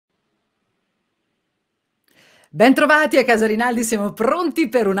Bentrovati a Casa Rinaldi, siamo pronti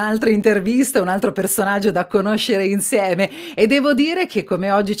per un'altra intervista, un altro personaggio da conoscere insieme e devo dire che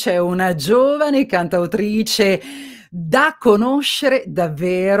come oggi c'è una giovane cantautrice da conoscere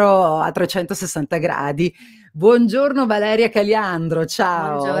davvero a 360 gradi. Buongiorno Valeria Caliandro,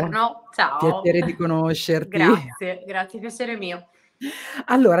 ciao, Buongiorno, ciao. piacere di conoscerti. Grazie, grazie, piacere mio.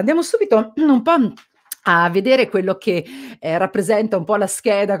 Allora, andiamo subito un po' a vedere quello che, rappresenta un po' la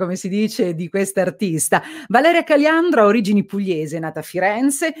scheda, come si dice, di quest'artista. Valeria Caliandro ha origini pugliesi, è nata a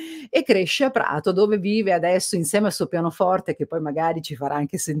Firenze e cresce a Prato, dove vive adesso insieme al suo pianoforte, che poi magari ci farà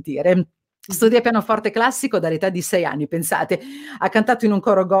anche sentire. Mh-mh. Studia pianoforte classico dall'età di 6 anni, pensate. Ha cantato in un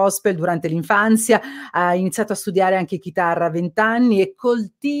coro gospel durante l'infanzia, ha iniziato a studiare anche chitarra a 20 anni e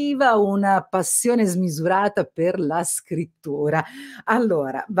coltiva una passione smisurata per la scrittura.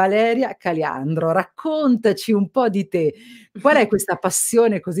 Allora, Valeria Caliandro, raccontaci un po' di te. Qual è questa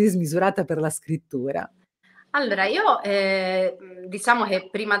passione così smisurata per la scrittura? Allora io, diciamo che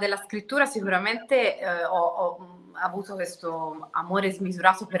prima della scrittura sicuramente, ho avuto questo amore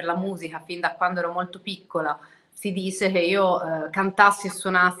smisurato per la musica fin da quando ero molto piccola. Si dice che io, cantassi e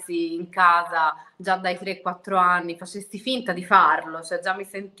suonassi in casa già dai 3, 4 anni, facessi finta di farlo, cioè già mi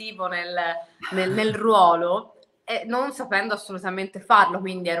sentivo nel ruolo e non sapendo assolutamente farlo,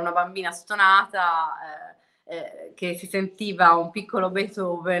 quindi ero una bambina stonata, che si sentiva un piccolo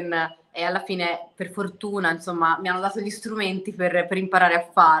Beethoven e alla fine, per fortuna, insomma, mi hanno dato gli strumenti per imparare a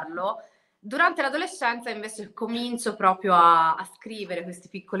farlo. Durante l'adolescenza invece comincio proprio a scrivere questi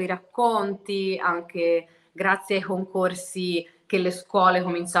piccoli racconti, anche grazie ai concorsi che le scuole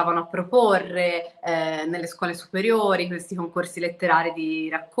cominciavano a proporre, nelle scuole superiori, questi concorsi letterari di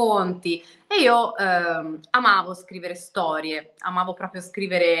racconti. E io amavo scrivere storie, amavo proprio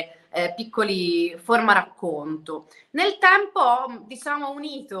scrivere piccoli forma racconto. Nel tempo ho, diciamo,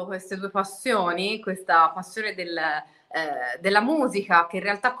 unito queste due passioni, questa passione della musica, che in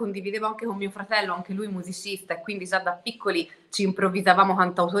realtà condividevo anche con mio fratello, anche lui musicista, e quindi già da piccoli ci improvvisavamo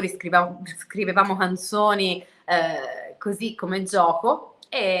cantautori, scrivevamo canzoni così come gioco,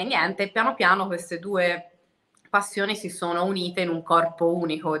 e niente, piano piano queste due passioni si sono unite in un corpo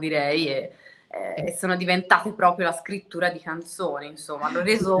unico, direi, e sono diventate proprio la scrittura di canzoni, insomma,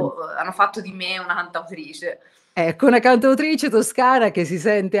 hanno fatto di me una cantautrice. Ecco, una cantautrice toscana che si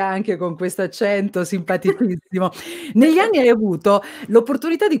sente anche con questo accento simpaticissimo. Negli anni hai avuto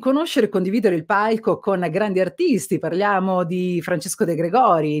l'opportunità di conoscere e condividere il palco con grandi artisti, parliamo di Francesco De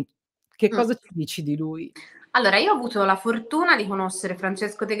Gregori. Che Mm. cosa ci dici di lui? Allora, io ho avuto la fortuna di conoscere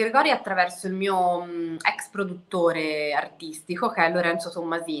Francesco De Gregori attraverso il mio ex produttore artistico, che è Lorenzo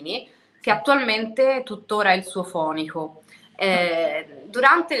Tommasini, che Sì. attualmente tuttora è il suo fonico. Ah,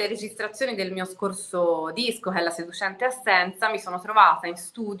 Durante le registrazioni del mio scorso disco, che è La seducente assenza, mi sono trovata in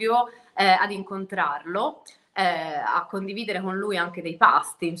studio ad incontrarlo, a condividere con lui anche dei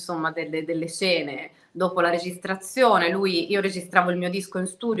pasti, insomma, delle scene dopo la registrazione. Io registravo il mio disco in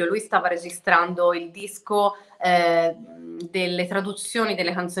studio, lui stava registrando il disco delle traduzioni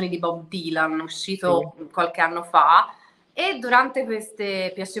delle canzoni di Bob Dylan, sì. uscito qualche anno fa. E durante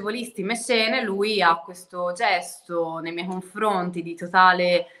queste piacevolissime scene lui ha questo gesto nei miei confronti di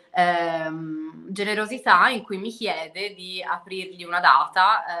totale generosità, in cui mi chiede di aprirgli una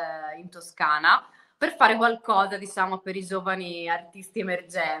data in Toscana per fare qualcosa, diciamo, per i giovani artisti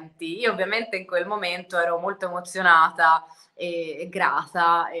emergenti. Io ovviamente in quel momento ero molto emozionata e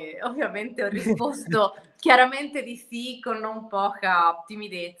grata, e ovviamente ho risposto chiaramente di sì, con non poca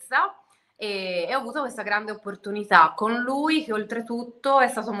timidezza, e ho avuto questa grande opportunità con lui, che oltretutto è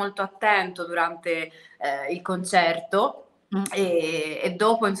stato molto attento durante il concerto. Mh. E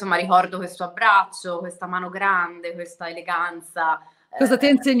dopo, insomma, ricordo questo abbraccio, questa mano grande, questa eleganza. Cosa ti ha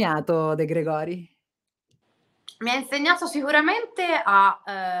eh, insegnato De Gregori? Mi ha insegnato sicuramente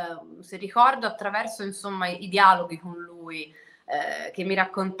a, se ricordo, attraverso, insomma, i dialoghi con lui, che mi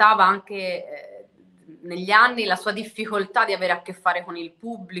raccontava anche, negli anni, la sua difficoltà di avere a che fare con il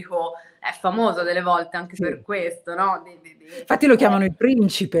pubblico. È famoso delle volte anche per Sì. questo, no, Infatti lo chiamano il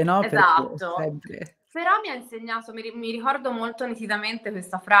principe, no, perché esatto. sempre Però mi ha insegnato, mi ricordo molto nitidamente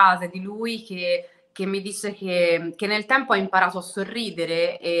questa frase di lui che mi dice che nel tempo ha imparato a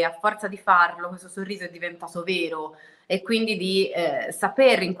sorridere, e a forza di farlo questo sorriso è diventato vero, e quindi di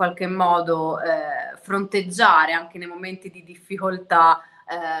saper in qualche modo fronteggiare anche nei momenti di difficoltà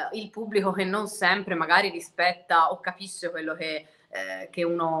il pubblico, che non sempre magari rispetta o capisce quello che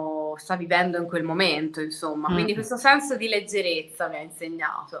uno sta vivendo in quel momento, insomma. Quindi questo senso di leggerezza mi ha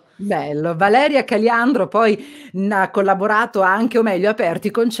insegnato. Bello. Valeria Caliandro poi ha collaborato anche, o meglio, ha aperto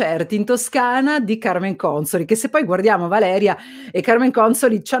i concerti in Toscana di Carmen Consoli, che se poi guardiamo Valeria e Carmen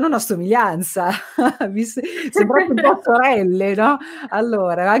Consoli c'hanno una somiglianza, sembrate un po' sorelle, no?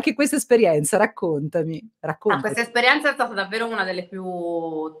 Allora, anche questa esperienza, raccontami. Questa esperienza è stata davvero una delle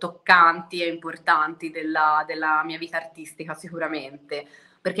più toccanti e importanti della mia vita artistica, sicuramente,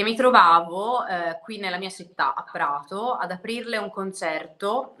 perché mi trovavo qui nella mia città, a Prato, ad aprirle un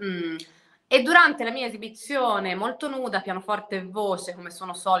concerto e durante la mia esibizione, molto nuda, pianoforte e voce, come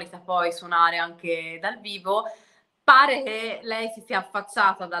sono solita poi suonare anche dal vivo, pare che lei si sia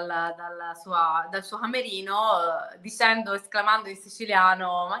affacciata dal suo camerino dicendo, esclamando in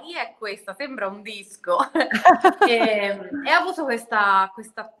siciliano: "Ma chi è questa? Sembra un disco". E ha avuto questa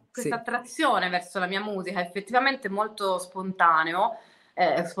Sì. attrazione verso la mia musica, effettivamente molto spontanea,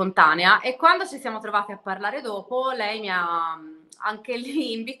 e quando ci siamo trovati a parlare dopo, lei mi ha anche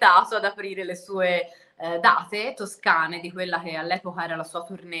lì invitato ad aprire le sue date toscane di quella che all'epoca era la sua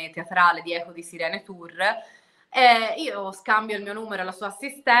tournée teatrale di Eco di Sirene Tour. Io scambio il mio numero alla sua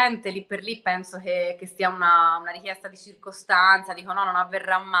assistente, lì per lì penso che sia una richiesta di circostanza, dico no, non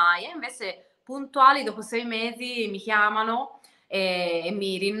avverrà mai, e invece puntuali dopo 6 mesi mi chiamano e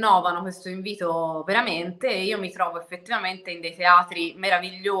mi rinnovano questo invito veramente, e io mi trovo effettivamente in dei teatri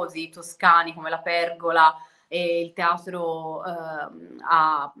meravigliosi toscani come la Pergola e il teatro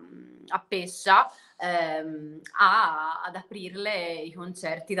a Pescia, ad aprirle i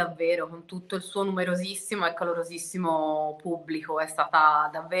concerti davvero con tutto il suo numerosissimo e calorosissimo pubblico. È stata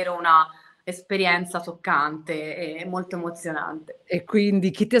davvero una esperienza toccante e molto emozionante. E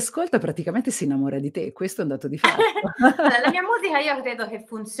quindi chi ti ascolta praticamente si innamora di te, questo è un dato di fatto. Allora, la mia musica io credo che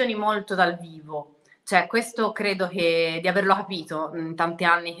funzioni molto dal vivo, cioè questo credo di averlo capito in tanti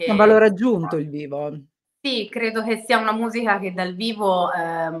anni Un che valore aggiunto il vivo. sì, credo che sia una musica che dal vivo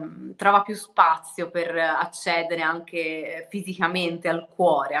trova più spazio per accedere anche fisicamente al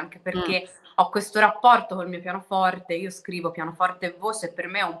cuore, anche Mh. perché ho questo rapporto col mio pianoforte, io scrivo pianoforte e voce, e per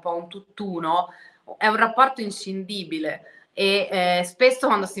me è un po' un tutt'uno, è un rapporto inscindibile, e spesso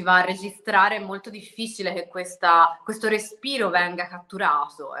quando si va a registrare è molto difficile che questo respiro venga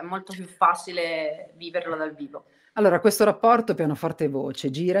catturato, è molto più facile viverlo dal vivo. Allora questo rapporto pianoforte e voce,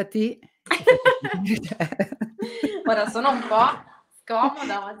 girati e facci sentire. Ora sono un po'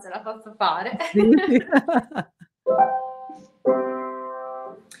 scomoda, ma ce la posso fare. Sì.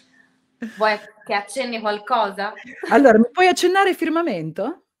 Vuoi che accenni qualcosa? Allora, mi puoi accennare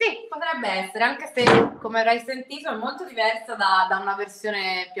Firmamento? Sì, potrebbe essere, anche se, come avrai sentito, è molto diversa da una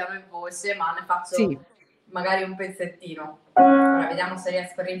versione piano e voce, ma ne faccio Sì. magari un pezzettino. Ora vediamo se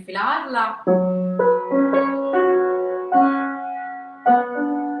riesco a rinfilarla.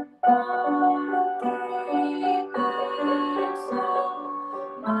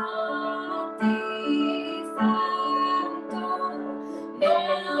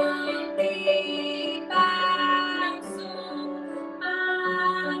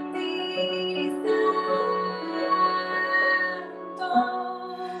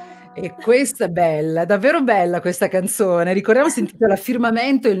 E questa è bella, davvero bella questa canzone. Ricordiamo si intitola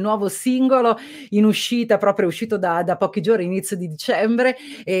Firmamento, il nuovo singolo in uscita, proprio è uscito da pochi giorni, inizio di dicembre,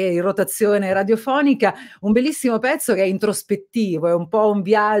 in rotazione radiofonica. Un bellissimo pezzo che è introspettivo, è un po' un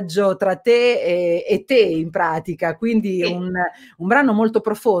viaggio tra te e te in pratica, quindi Sì. un brano molto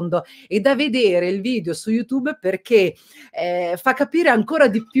profondo, e da vedere il video su YouTube perché fa capire ancora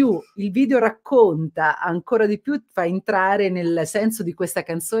di più, il video racconta ancora di più, fa entrare nel senso di questa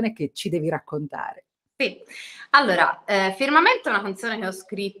canzone che ci devi raccontare. Sì, allora, Firmamento è una canzone che ho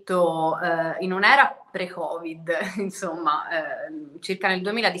scritto in un'era pre-Covid, insomma, circa nel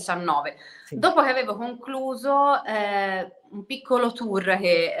 2019, Sì. dopo che avevo concluso un piccolo tour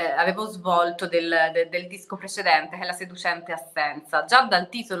che avevo svolto del disco precedente, che è La seducente assenza. Già dal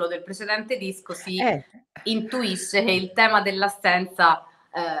titolo del precedente disco si Eh. intuisce che il tema dell'assenza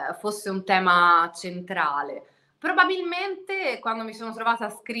fosse un tema centrale. Probabilmente quando mi sono trovata a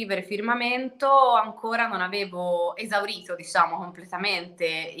scrivere Firmamento ancora non avevo esaurito, diciamo, completamente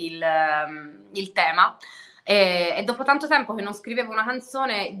il tema, e dopo tanto tempo che non scrivevo una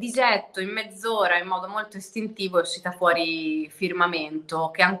canzone, di getto in mezz'ora, in modo molto istintivo, è uscita fuori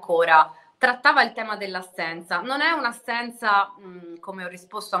Firmamento, che ancora trattava il tema dell'assenza. Non è un'assenza, come ho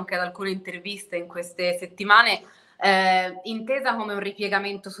risposto anche ad alcune interviste in queste settimane, intesa come un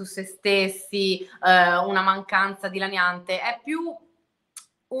ripiegamento su se stessi, una mancanza dilaniante, è più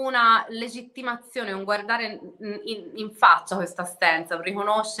una legittimazione, un guardare in faccia questa assenza, un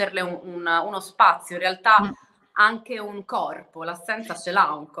riconoscerle uno spazio. In realtà anche un corpo, l'assenza ce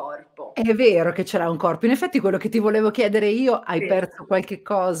l'ha un corpo. È vero che ce l'ha un corpo. In effetti quello che ti volevo chiedere io, hai Sì. perso qualche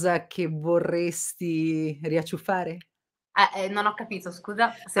cosa che vorresti riacciuffare? Non ho capito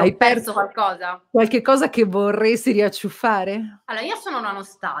scusa, se Hai ho perso perso qualcosa? qualche cosa che vorresti riacciuffare? Allora, io sono una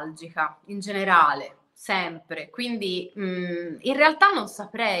nostalgica in generale, sempre, quindi, in realtà non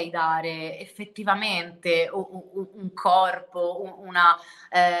saprei dare effettivamente un corpo,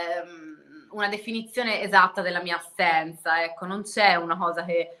 una definizione esatta della mia assenza, ecco. Non c'è una cosa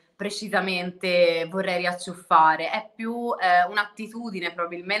che precisamente vorrei riacciuffare, è più, un'attitudine,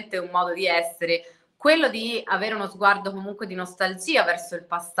 probabilmente un modo di essere, quello di avere uno sguardo comunque di nostalgia verso il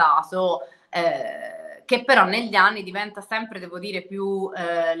passato, che però negli anni diventa sempre, devo dire, più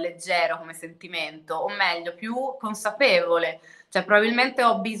leggero come sentimento, o meglio, più consapevole. Cioè, probabilmente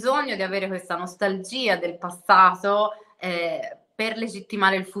ho bisogno di avere questa nostalgia del passato per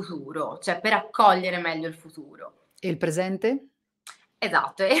legittimare il futuro, cioè per accogliere meglio il futuro. E il presente?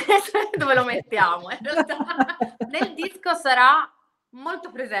 Esatto, e dove lo mettiamo? In realtà nel disco sarà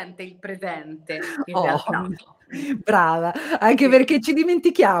molto presente il presente, in Oh, realtà. brava, anche Sì, perché ci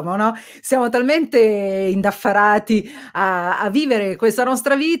dimentichiamo, no, siamo talmente indaffarati a vivere questa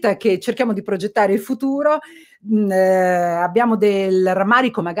nostra vita che cerchiamo di progettare il futuro, abbiamo del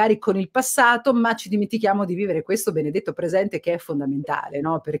rammarico magari con il passato, ma ci dimentichiamo di vivere questo benedetto presente che è fondamentale,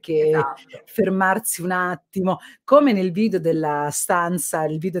 no, perché esatto. fermarsi un attimo, come nel video della stanza,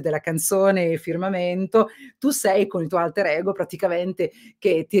 il video della canzone Firmamento, tu sei con il tuo alter ego praticamente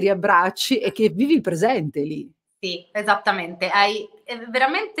che ti riabbracci e che vivi il presente lì. Sì, esattamente, hai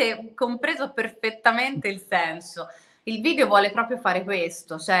veramente compreso perfettamente il senso. Il video vuole proprio fare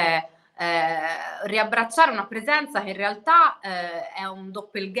questo, cioè, riabbracciare una presenza che in realtà, è un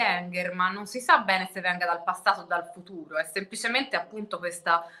doppelganger, ma non si sa bene se venga dal passato o dal futuro, è semplicemente appunto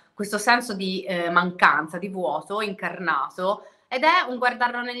questo senso di, mancanza, di vuoto incarnato, ed è un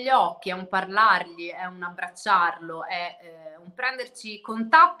guardarlo negli occhi, è un parlargli, è un abbracciarlo, è, un prenderci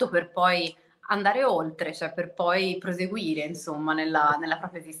contatto per poi andare oltre, cioè per poi proseguire insomma nella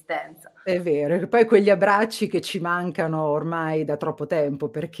propria esistenza. È vero, e poi quegli abbracci che ci mancano ormai da troppo tempo,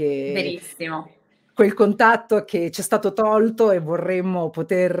 perché Verissimo, quel contatto che c'è stato tolto e vorremmo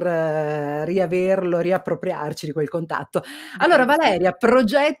poter riaverlo, riappropriarci di quel contatto. Allora verissimo. Valeria,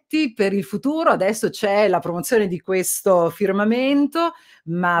 progetti per il futuro, adesso c'è la promozione di questo firmamento,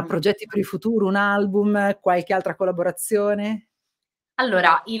 ma Mh. progetti per il futuro, un album, qualche altra collaborazione?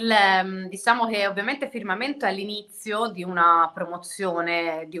 Allora, diciamo che ovviamente Firmamento è l'inizio di una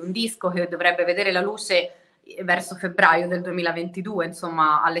promozione di un disco che dovrebbe vedere la luce, verso febbraio del 2022,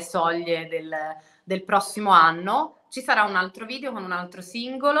 insomma alle soglie del prossimo anno. Ci sarà un altro video con un altro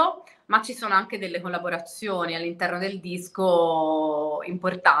singolo, ma ci sono anche delle collaborazioni all'interno del disco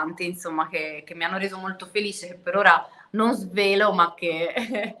importanti, insomma, che mi hanno reso molto felice, che per ora non svelo, ma che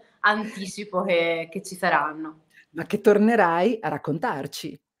anticipo che ci saranno. Ma che tornerai a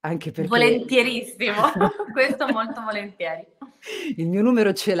raccontarci, anche perché Volentierissimo, questo molto volentieri. il mio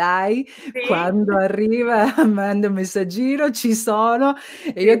numero ce l'hai, Sì, quando arriva manda un messaggino, ci sono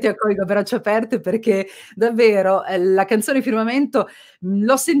e io ti sì, accolgo a braccia aperte perché davvero, la canzone Firmamento,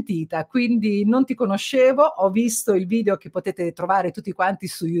 l'ho sentita, quindi non ti conoscevo, ho visto il video che potete trovare tutti quanti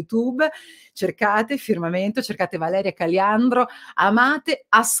su YouTube, cercate Firmamento, cercate Valeria Caliandro, amate,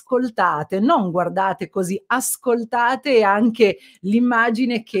 ascoltate, non guardate così, ascoltate e anche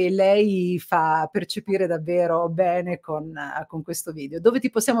l'immagine che lei fa percepire davvero bene con questo video. Dove ti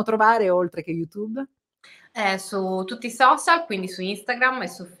possiamo trovare oltre che YouTube? su tutti i social, quindi su Instagram e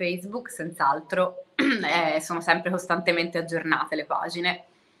su Facebook senz'altro, sono sempre costantemente aggiornate le pagine.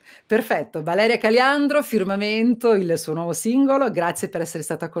 Perfetto, Valeria Caliandro, Firmamento, il suo nuovo singolo. Grazie per essere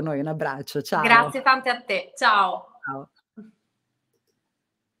stata con noi. Un abbraccio, ciao. Grazie tante a te, ciao. Ciao.